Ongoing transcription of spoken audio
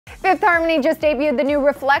Fifth Harmony just debuted the new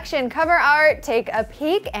Reflection cover art. Take a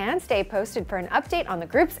peek and stay posted for an update on the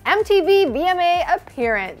group's MTV VMA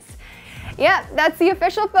appearance. Yeah, that's the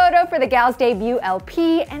official photo for the gals' debut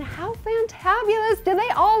LP, and how fantabulous do they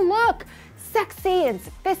all look? Sexy and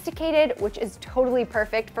sophisticated, which is totally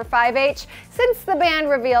perfect for 5H, since the band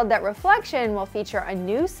revealed that Reflection will feature a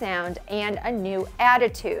new sound and a new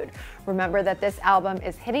attitude. Remember that this album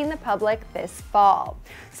is hitting the public this fall.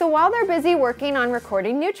 So while they're busy working on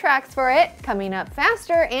recording new tracks for it, coming up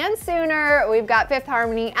faster and sooner, we've got Fifth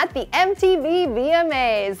Harmony at the MTV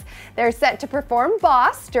VMAs. They're set to perform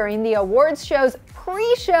Boss during the awards show's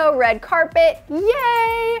pre-show red carpet,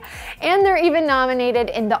 yay! And they're even nominated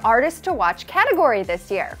in the Artist to Watch category this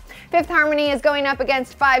year. Fifth Harmony is going up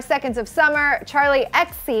against 5 Seconds of Summer, Charli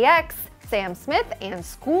XCX, Smith and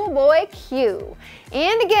Schoolboy Q.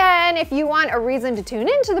 And again, if you want a reason to tune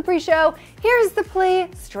into the pre-show, here's the plea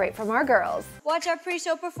straight from our girls. Watch our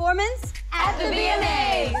pre-show performance at the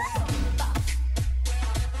VMAs.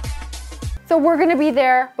 So we're gonna be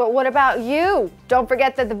there, but what about you? Don't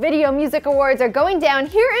forget that the Video Music Awards are going down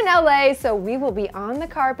here in LA, so we will be on the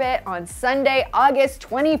carpet on Sunday, August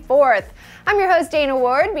 24th. I'm your host, Dana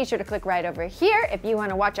Ward. Be sure to click right over here if you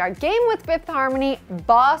wanna watch our game with Fifth Harmony,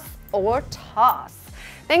 Boss or Toss.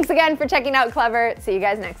 Thanks again for checking out Clevver. See you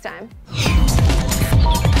guys next time.